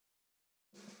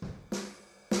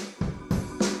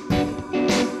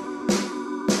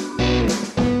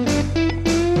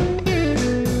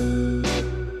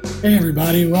Hey,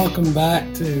 everybody. Welcome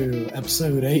back to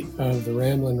episode 8 of the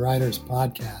Ramblin' Writers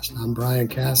podcast. I'm Brian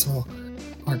Castle,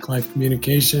 Arc Life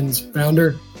Communications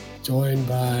founder, joined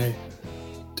by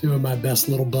two of my best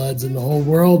little buds in the whole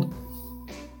world,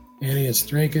 Annie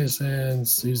Astrakis and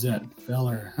Suzette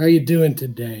Feller. How are you doing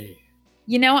today?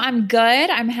 You know, I'm good.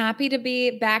 I'm happy to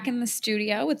be back in the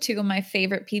studio with two of my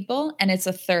favorite people, and it's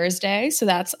a Thursday, so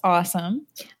that's awesome.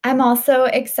 I'm also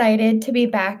excited to be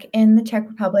back in the Czech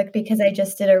Republic because I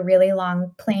just did a really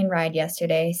long plane ride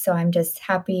yesterday, so I'm just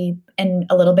happy and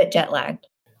a little bit jet lagged.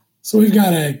 So we've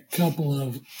got a couple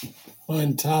of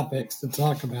fun topics to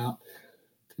talk about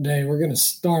today. We're going to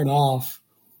start off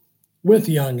with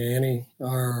young Annie,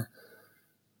 our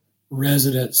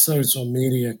resident social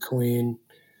media queen,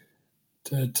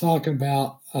 to talk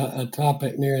about a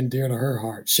topic near and dear to her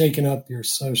heart, shaking up your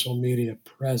social media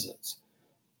presence.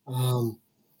 I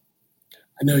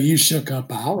know you shook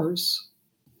up ours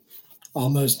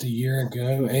almost a year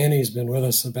ago. Annie's been with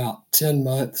us about 10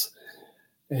 months,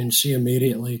 and she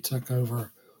immediately took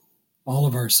over all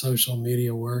of our social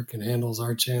media work and handles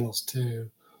our channels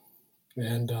too.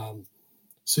 And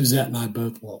Suzette and I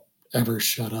both won't ever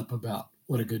shut up about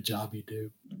what a good job you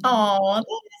do. Oh,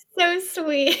 that is so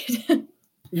sweet.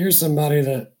 You're somebody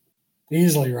that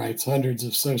easily writes hundreds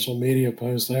of social media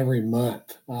posts every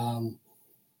month,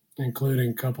 including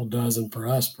a couple dozen for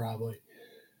us probably.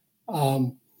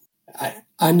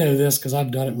 I know this because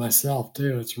I've done it myself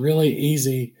too. It's really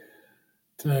easy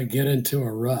to get into a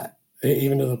rut,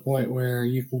 even to the point where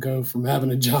you can go from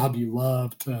having a job you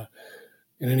love to,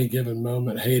 in any given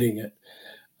moment, hating it.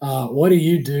 What do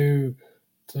you do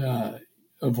to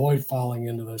avoid falling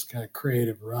into those kind of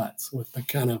creative ruts with the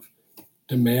kind of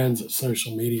demands that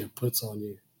social media puts on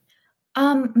you?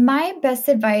 My best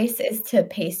advice is to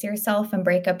pace yourself and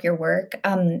break up your work.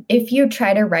 If you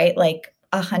try to write like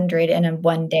 100 in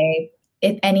one day,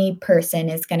 if any person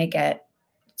is going to get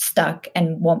stuck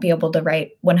and won't be able to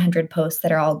write 100 posts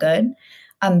that are all good.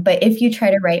 But if you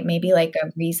try to write maybe like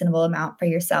a reasonable amount for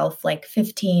yourself, like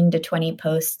 15 to 20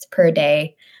 posts per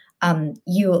day,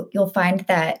 you'll find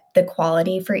that the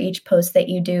quality for each post that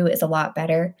you do is a lot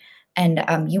better, and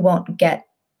you won't get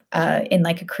in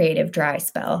like a creative dry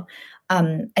spell.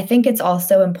 I think it's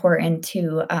also important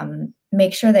to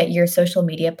make sure that your social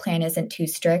media plan isn't too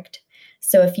strict.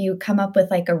 So if you come up with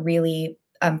like a really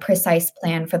precise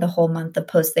plan for the whole month of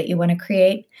posts that you want to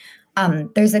create,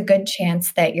 there's a good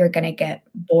chance that you're going to get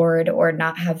bored or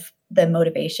not have the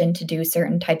motivation to do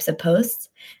certain types of posts.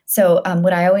 So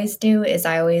what I always do is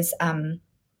I always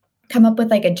come up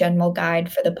with like a general guide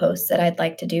for the posts that I'd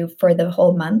like to do for the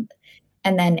whole month.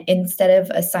 And then instead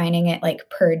of assigning it like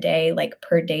per day, like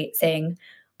per date, saying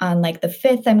on like the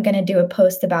 5th, I'm going to do a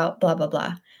post about blah, blah,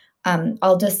 blah.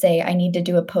 I'll just say I need to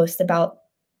do a post about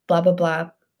blah, blah,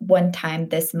 blah one time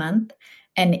this month.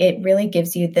 And it really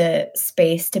gives you the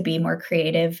space to be more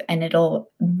creative, and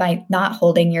it'll, by not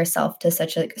holding yourself to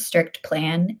such a strict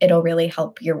plan, it'll really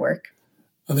help your work.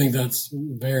 I think that's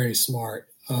very smart.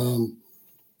 I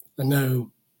know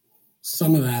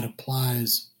some of that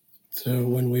applies to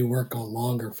when we work on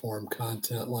longer form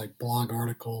content like blog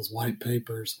articles, white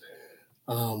papers.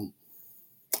 I've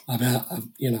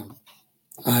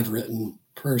written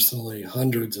personally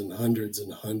hundreds and hundreds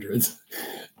and hundreds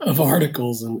of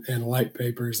articles and white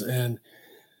papers, and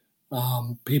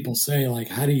people say, like,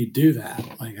 how do you do that?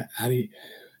 Like, how do you?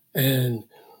 And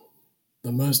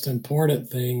the most important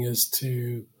thing is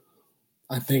to,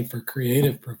 I think, for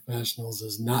creative professionals,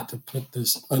 is not to put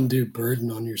this undue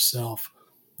burden on yourself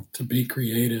to be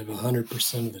creative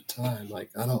 100% of the time.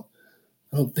 Like, I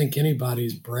don't think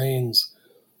anybody's brains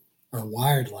are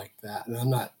wired like that. And I'm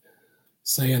not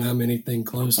saying I'm anything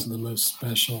close to the most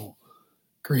special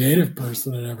creative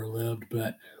person that ever lived,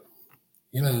 but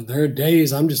there are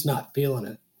days I'm just not feeling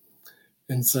it.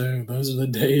 And so those are the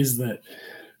days that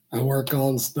I work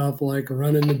on stuff like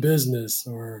running the business,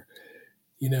 or,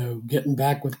 getting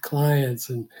back with clients,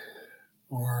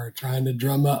 or trying to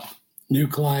drum up new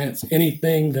clients,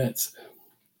 anything that's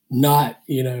not,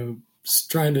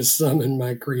 trying to summon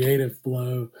my creative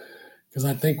flow, because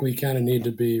I think we kind of need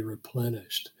to be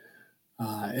replenished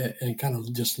and kind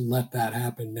of just let that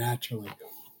happen naturally.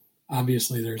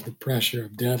 Obviously, there's the pressure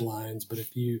of deadlines, but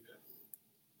if you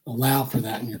allow for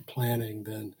that in your planning,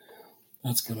 then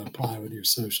that's going to apply with your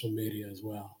social media as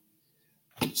well.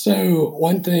 So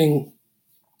one thing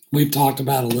we've talked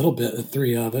about a little bit, the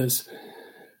three of us,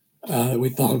 that we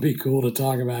thought would be cool to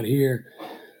talk about here.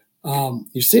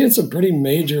 You're seeing some pretty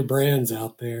major brands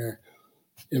out there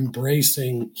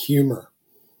embracing humor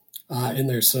in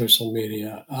their social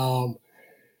media.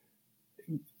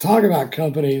 talk about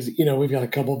companies, we've got a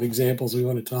couple of examples we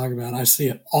want to talk about. I see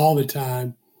it all the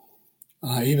time,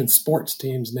 even sports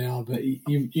teams now. But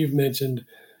you've mentioned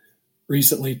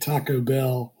recently Taco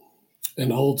Bell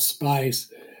and Old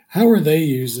Spice. How are they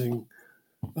using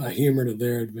humor to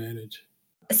their advantage?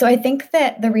 So I think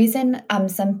that the reason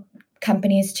some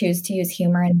companies choose to use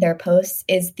humor in their posts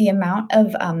is the amount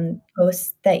of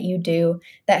posts that you do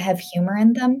that have humor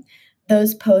in them.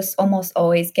 Those posts almost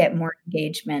always get more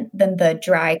engagement than the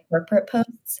dry corporate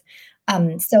posts.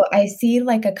 So I see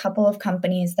like a couple of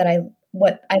companies that I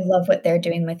love what they're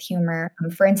doing with humor.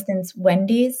 For instance,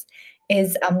 Wendy's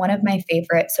is one of my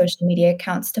favorite social media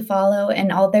accounts to follow,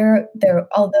 and although they're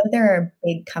a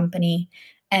big company,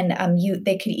 and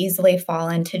they could easily fall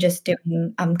into just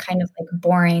doing kind of like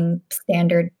boring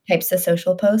standard types of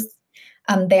social posts.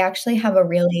 They actually have a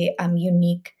really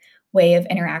unique way of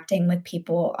interacting with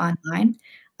people online.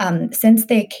 Since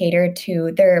they cater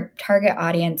to their target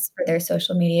audience for their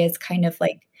social media is kind of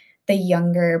like the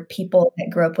younger people that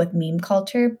grew up with meme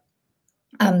culture,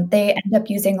 they end up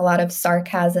using a lot of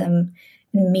sarcasm,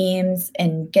 memes,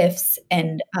 and GIFs,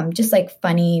 and just like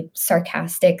funny,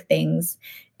 sarcastic things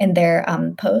in their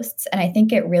posts. And I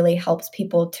think it really helps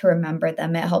people to remember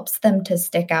them. It helps them to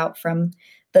stick out from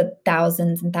the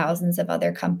thousands and thousands of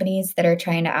other companies that are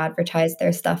trying to advertise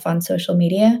their stuff on social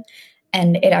media.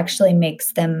 And it actually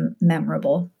makes them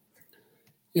memorable.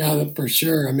 Yeah, for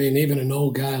sure. I mean, even an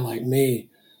old guy like me,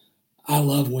 I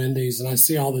love Wendy's, and I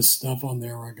see all this stuff on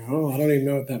there where I go, oh, I don't even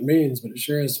know what that means, but it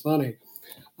sure is funny.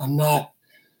 I'm not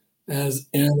as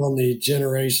in on the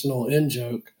generational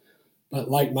in-joke,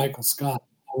 but like Michael Scott,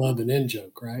 I love an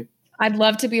in-joke, right? I'd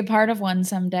love to be a part of one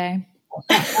someday.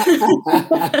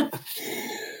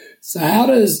 So how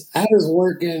does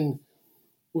working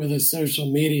with a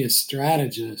social media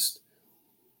strategist,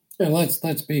 and let's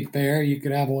be fair, you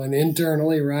could have one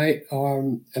internally, right?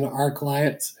 And our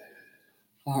clients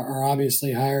are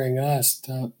obviously hiring us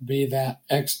to be that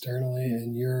externally,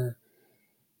 and your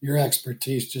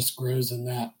expertise just grows in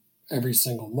that every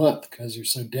single month because you're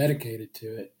so dedicated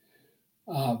to it.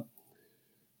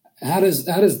 How does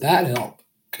that help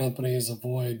companies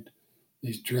avoid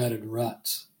these dreaded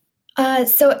ruts?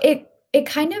 So it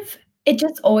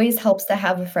just always helps to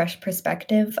have a fresh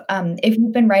perspective. If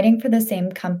you've been writing for the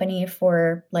same company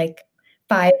for like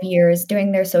 5 years,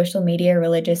 doing their social media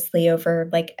religiously over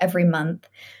like every month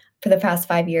for the past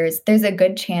 5 years, there's a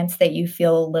good chance that you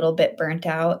feel a little bit burnt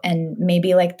out, and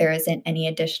maybe like there isn't any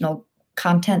additional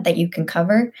content that you can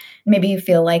cover. Maybe you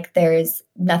feel like there's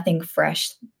nothing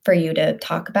fresh for you to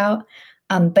talk about.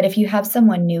 But if you have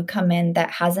someone new come in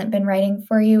that hasn't been writing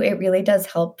for you, it really does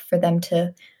help for them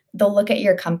they'll look at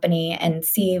your company and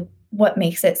see what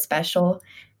makes it special,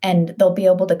 and they'll be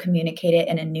able to communicate it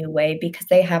in a new way because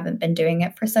they haven't been doing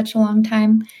it for such a long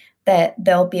time that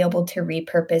they'll be able to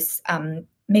repurpose,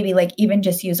 maybe like even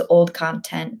just use old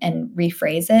content and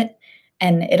rephrase it.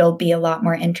 And it'll be a lot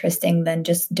more interesting than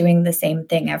just doing the same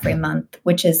thing every month,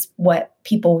 which is what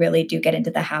people really do get into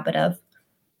the habit of.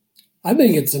 I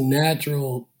think it's a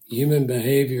natural human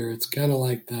behavior. It's kind of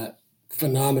like that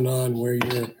phenomenon where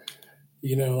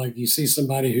like you see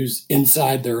somebody who's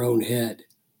inside their own head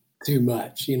too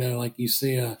much, like you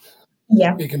see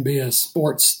it can be a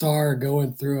sports star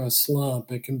going through a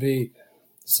slump. It can be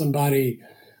somebody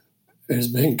who's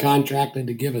been contracted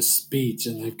to give a speech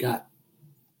and they've got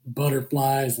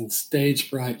butterflies and stage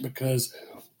fright because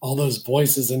all those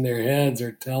voices in their heads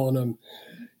are telling them,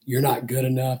 you're not good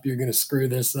enough, you're going to screw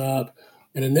this up.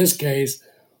 And in this case,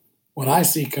 what I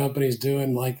see companies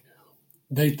doing, like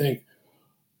they think,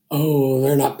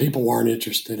 oh, people aren't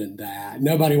interested in that.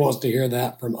 Nobody wants to hear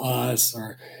that from us,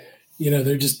 or,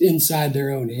 they're just inside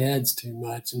their own heads too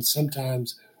much. And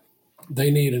sometimes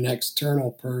they need an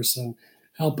external person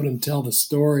helping them tell the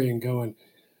story and going,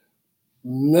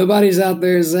 nobody's out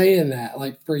there saying that.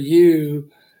 Like for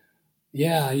you,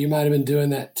 yeah, you might have been doing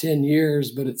that 10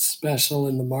 years, but it's special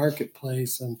in the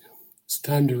marketplace and it's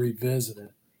time to revisit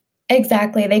it.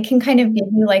 Exactly. They can kind of give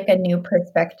you like a new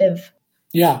perspective.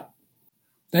 Yeah.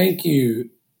 Thank you,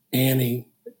 Annie,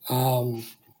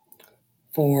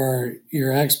 for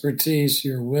your expertise,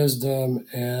 your wisdom,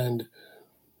 and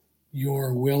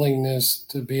your willingness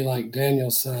to be like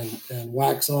Daniel-san and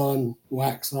wax on,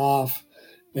 wax off,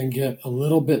 and get a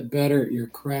little bit better at your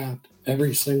craft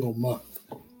every single month.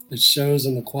 It shows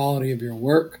in the quality of your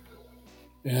work,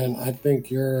 and I think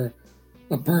you're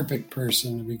a perfect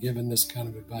person to be giving this kind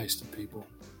of advice to people.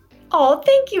 Oh,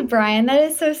 thank you, Brian. That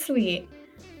is so sweet.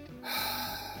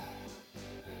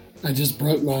 I just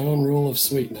broke my own rule of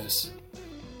sweetness.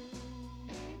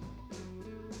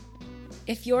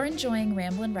 If you're enjoying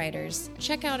Ramblin' Writers,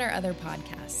 check out our other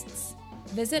podcasts.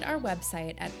 Visit our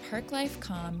website at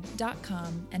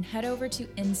parklifecom.com and head over to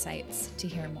Insights to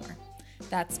hear more.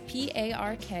 That's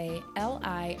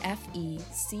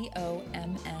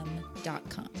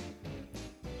PARKLIFECOMM.com.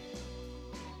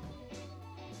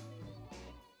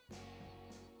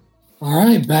 All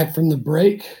right, back from the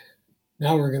break.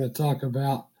 Now we're going to talk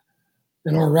about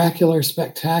an oracular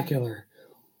spectacular.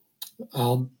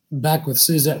 Back with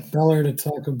Suzette Feller to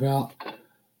talk about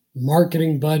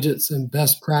marketing budgets and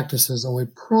best practices. And we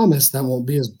promise that won't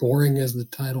be as boring as the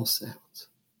title sounds.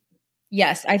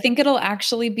 Yes, I think it'll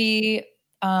actually be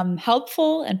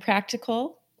helpful and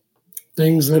practical.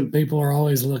 Things that people are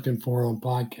always looking for on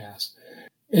podcasts.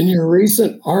 In your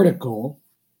recent article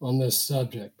on this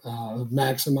subject of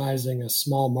maximizing a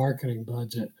small marketing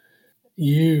budget,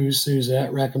 you,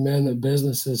 Suzette, recommend that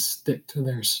businesses stick to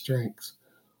their strengths.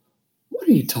 What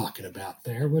are you talking about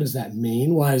there? What does that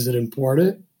mean? Why is it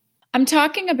important? I'm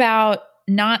talking about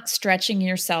not stretching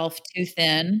yourself too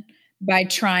thin by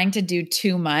trying to do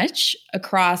too much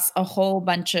across a whole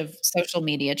bunch of social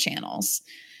media channels.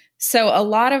 So a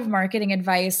lot of marketing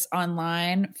advice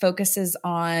online focuses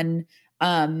on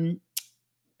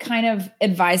kind of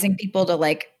advising people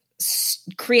to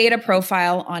create a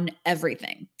profile on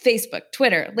everything: Facebook,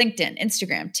 Twitter, LinkedIn,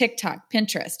 Instagram, TikTok,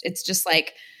 Pinterest. It's just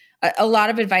like a lot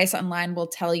of advice online will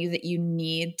tell you that you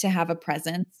need to have a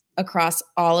presence across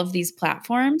all of these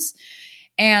platforms.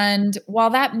 And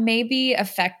while that may be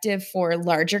effective for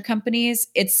larger companies,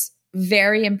 it's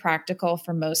very impractical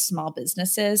for most small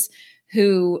businesses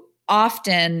who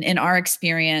often, in our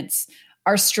experience,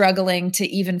 are struggling to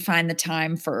even find the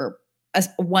time for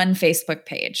one Facebook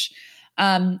page.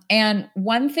 And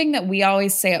one thing that we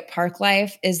always say at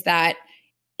Parklife is that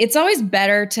it's always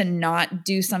better to not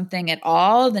do something at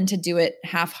all than to do it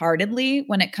half-heartedly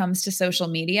when it comes to social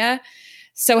media.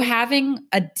 So having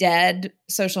a dead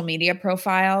social media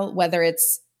profile, whether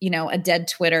it's, a dead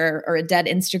Twitter or a dead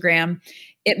Instagram,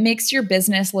 it makes your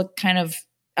business look kind of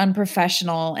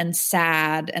unprofessional and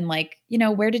sad and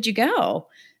where did you go?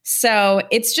 So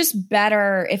it's just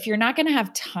better if you're not going to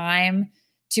have time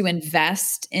to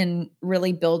invest in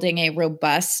really building a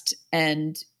robust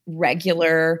and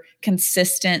regular,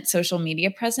 consistent social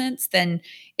media presence, then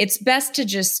it's best to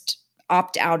just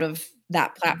opt out of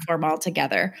that platform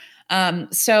altogether.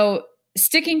 So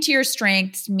sticking to your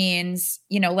strengths means,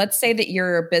 let's say that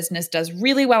your business does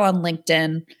really well on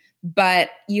LinkedIn, but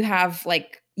you have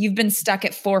you've been stuck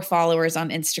at 4 followers on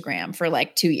Instagram for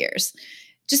 2 years.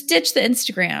 Just ditch the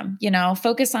Instagram,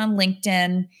 focus on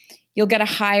LinkedIn. You'll get a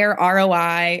higher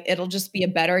ROI. It'll just be a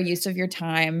better use of your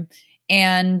time.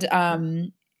 And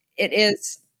it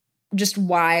is just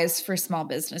wise for small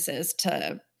businesses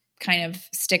to kind of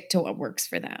stick to what works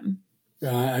for them.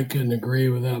 I couldn't agree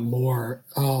with that more.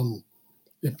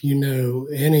 If you know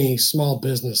any small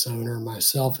business owner,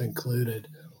 myself included,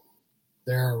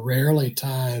 there are rarely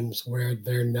times where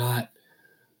they're not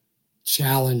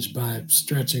challenged by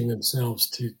stretching themselves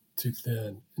too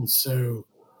thin. And so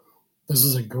this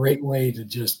is a great way to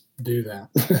just do that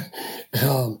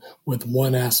with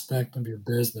one aspect of your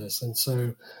business. And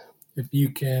so if you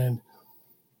can,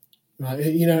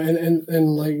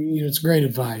 it's great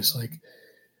advice.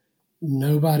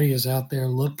 Nobody is out there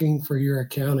looking for your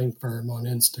accounting firm on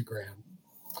Instagram.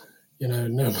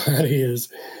 Nobody is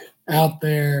out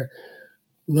there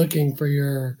looking for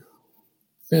your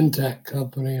fintech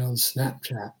company on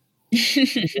Snapchat.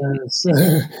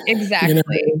 Exactly.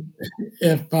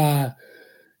 If all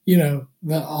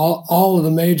of the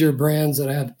major brands that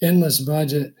have endless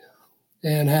budget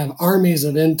and have armies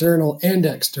of internal and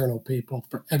external people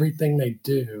for everything they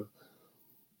do,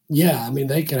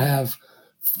 they could have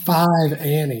 5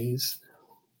 Annies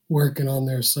working on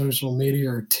their social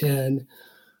media, or 10.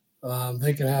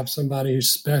 They could have somebody who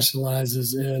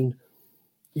specializes in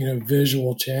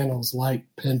visual channels like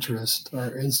Pinterest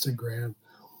or Instagram,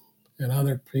 and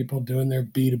other people doing their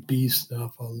B2B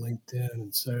stuff on LinkedIn.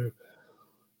 And so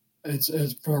it's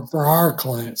for our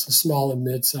clients, the small and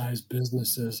mid-sized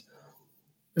businesses,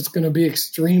 it's going to be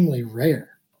extremely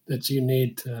rare that you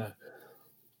need to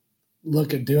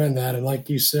look at doing that. And like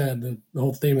you said, the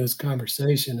whole theme of this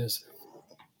conversation is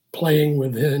playing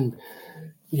within,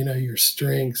 your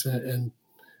strengths and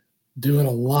doing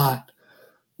a lot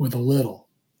with a little.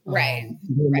 Right.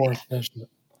 More efficient.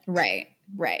 Right.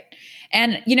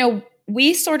 And,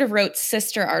 we sort of wrote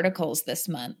sister articles this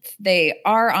month. They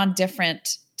are on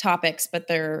different topics, but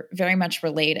they're very much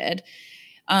related.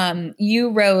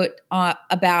 You wrote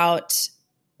about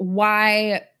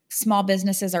why small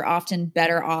businesses are often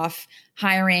better off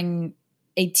hiring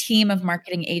a team of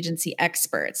marketing agency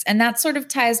experts. And that sort of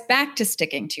ties back to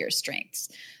sticking to your strengths.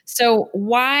 So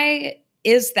why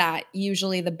is that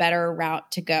usually the better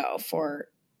route to go for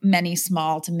many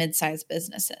small to mid-sized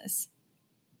businesses?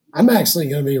 I'm actually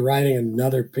going to be writing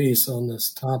another piece on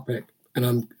this topic,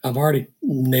 and I've already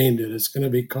named it. It's going to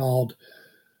be called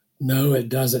 "No, It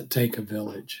Doesn't Take a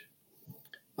Village."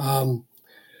 And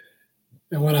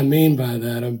what I mean by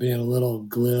that, I'm being a little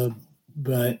glib,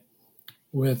 but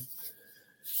with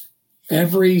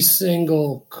every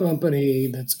single company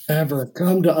that's ever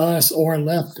come to us or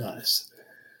left us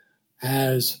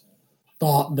has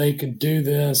thought they could do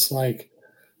this, like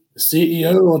the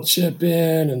CEO will chip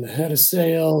in and the head of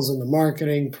sales and the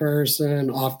marketing person.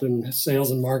 Often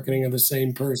sales and marketing are the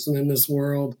same person in this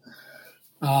world.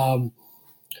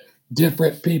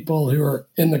 Different people who are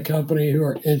in the company who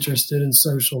are interested in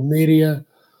social media.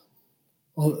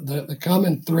 Well, the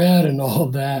common thread in all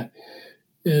of that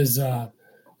is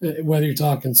whether you're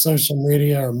talking social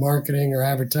media or marketing or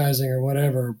advertising or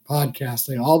whatever,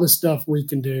 podcasting, all the stuff we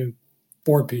can do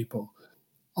for people.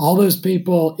 All those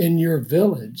people in your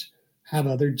village have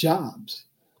other jobs.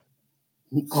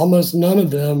 Almost none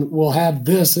of them will have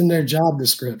this in their job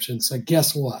description. So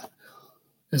guess what?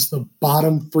 It's the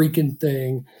bottom freaking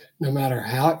thing, no matter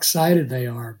how excited they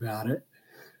are about it,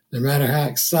 no matter how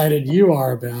excited you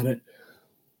are about it.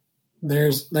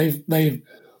 They've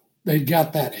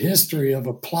got that history of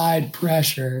applied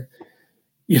pressure,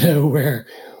 where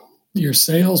your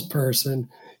salesperson,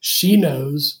 she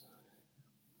knows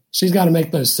she's got to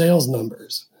make those sales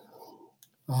numbers.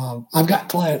 I've got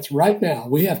clients right now.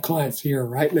 We have clients here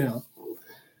right now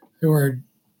who are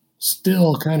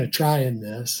still kind of trying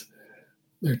this.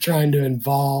 They're trying to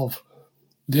involve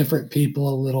different people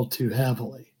a little too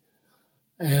heavily.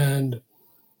 And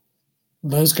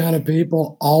those kind of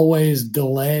people always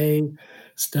delay.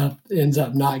 Stuff ends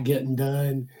up not getting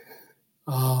done.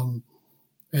 And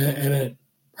it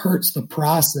hurts the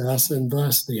process and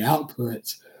thus the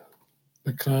outputs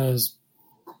because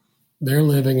they're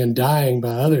living and dying by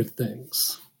other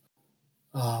things.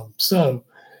 So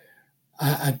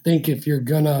I think if you're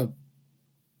going to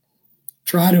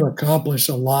try to accomplish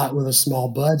a lot with a small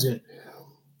budget,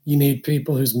 you need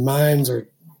people whose minds are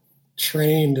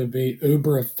trained to be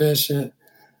uber efficient.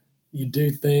 You do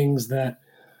things that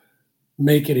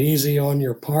make it easy on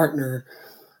your partner,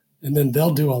 and then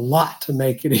they'll do a lot to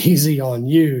make it easy on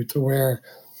you, to where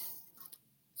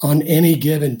on any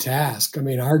given task,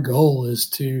 our goal is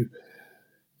to,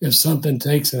 if something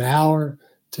takes an hour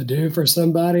to do for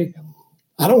somebody,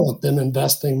 I don't want them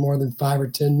investing more than 5 or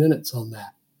 10 minutes on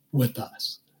that with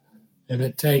us. If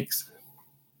it takes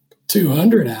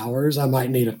 200 hours, I might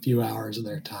need a few hours of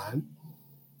their time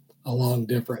along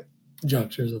different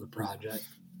junctures of the project.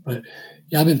 But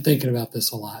yeah, I've been thinking about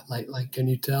this a lot. Like, can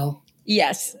you tell?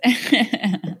 Yes.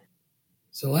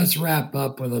 So let's wrap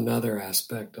up with another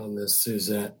aspect on this,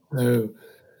 Suzette. So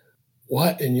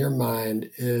what in your mind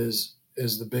is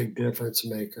the big difference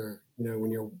maker,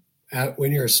 when you're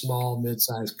a small,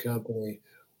 mid-sized company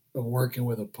of working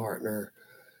with a partner,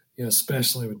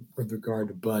 especially with regard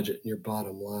to budget and your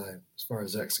bottom line as far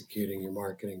as executing your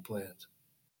marketing plans?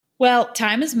 Well,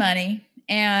 time is money.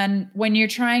 And when you're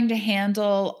trying to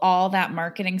handle all that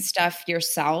marketing stuff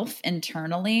yourself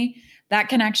internally, that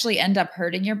can actually end up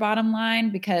hurting your bottom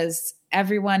line because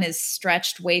everyone is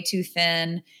stretched way too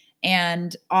thin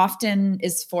and often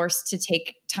is forced to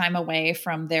take time away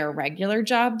from their regular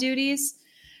job duties.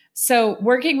 So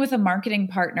working with a marketing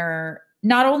partner,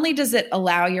 not only does it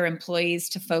allow your employees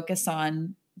to focus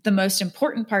on the most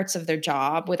important parts of their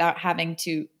job without having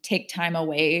to take time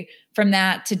away from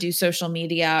that to do social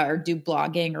media or do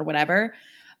blogging or whatever,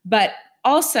 but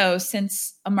also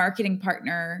since a marketing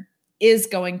partner is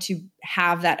going to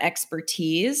have that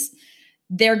expertise,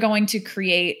 they're going to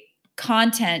create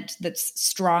content that's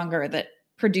stronger, that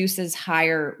produces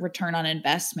higher return on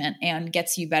investment and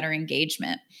gets you better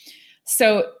engagement.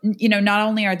 So, not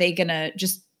only are they going to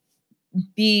just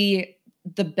be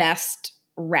the best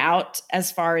route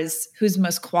as far as who's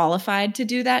most qualified to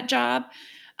do that job,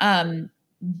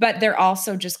 but they're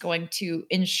also just going to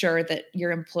ensure that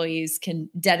your employees can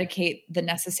dedicate the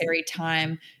necessary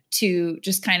time to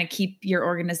just kind of keep your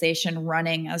organization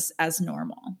running as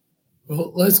normal.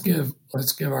 Well, let's give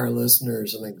our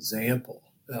listeners an example.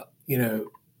 I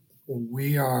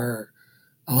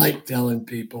like telling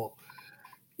people,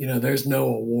 there's no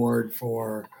award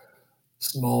for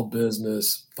small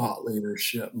business thought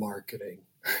leadership marketing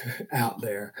out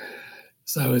there.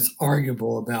 So it's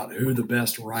arguable about who the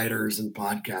best writers and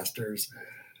podcasters,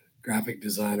 graphic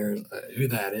designers, who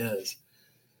that is.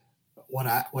 What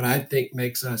I think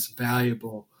makes us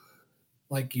valuable,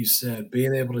 like you said,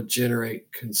 being able to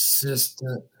generate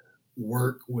consistent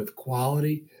work with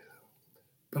quality.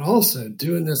 but also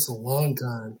doing this a long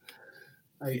time.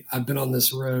 I've been on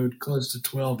this road close to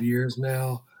 12 years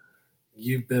now.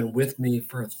 You've been with me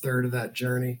for a third of that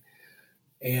journey.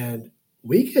 And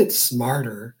we get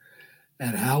smarter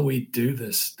at how we do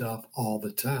this stuff all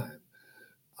the time.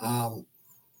 A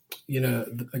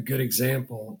good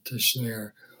example to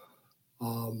share,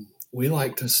 we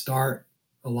like to start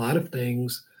a lot of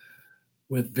things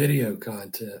with video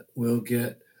content. We'll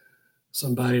get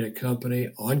somebody to company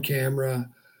on camera,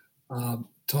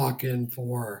 talking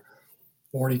for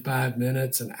 45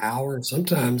 minutes, an hour,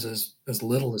 sometimes as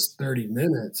little as 30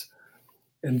 minutes.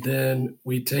 And then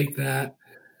we take that.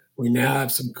 We now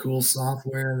have some cool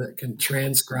software that can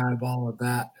transcribe all of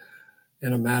that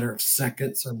in a matter of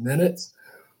seconds or minutes.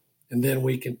 And then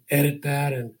we can edit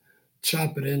that and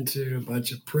chop it into a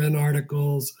bunch of print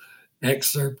articles,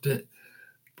 excerpt it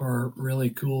for really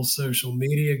cool social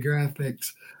media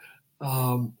graphics.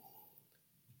 And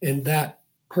that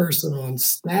person on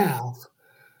staff,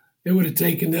 it would have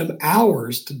taken them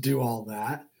hours to do all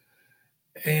that.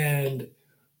 And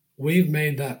we've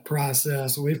made that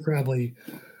process, we've probably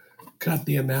cut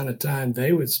the amount of time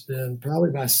they would spend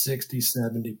probably by 60,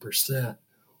 70%,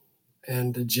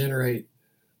 and to generate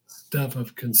stuff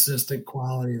of consistent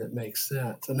quality that makes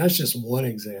sense. And that's just one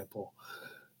example.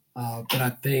 But I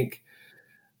think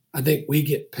we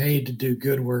get paid to do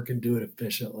good work and do it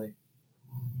efficiently.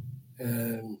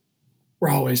 And we're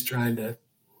always trying to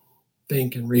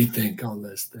think and rethink on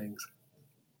those things.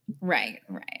 Right.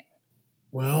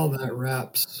 Well, that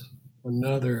wraps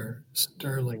another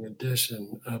sterling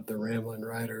edition of the Ramblin'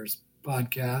 Writers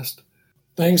podcast.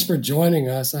 Thanks for joining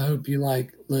us. I hope you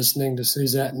like listening to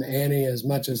Suzette and Annie as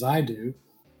much as I do.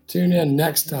 Tune in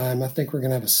next time. I think we're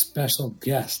going to have a special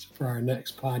guest for our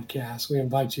next podcast. We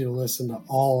invite you to listen to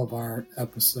all of our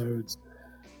episodes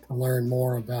to learn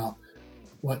more about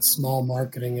what small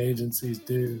marketing agencies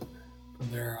do for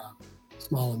their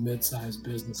small and mid-sized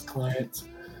business clients.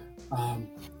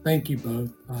 Thank you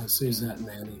both, Suzette and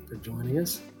Annie, for joining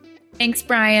us. Thanks,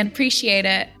 Brian. Appreciate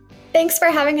it. Thanks for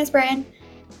having us, Brian.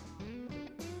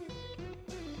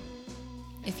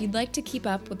 If you'd like to keep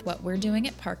up with what we're doing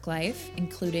at Parklife,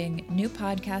 including new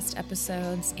podcast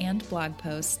episodes and blog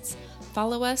posts,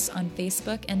 follow us on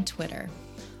Facebook and Twitter.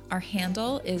 Our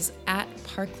handle is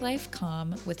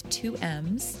 @ParklifeComm with 2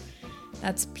 M's.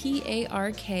 That's ParklifeComm.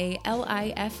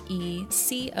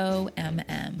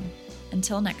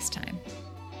 Until next time.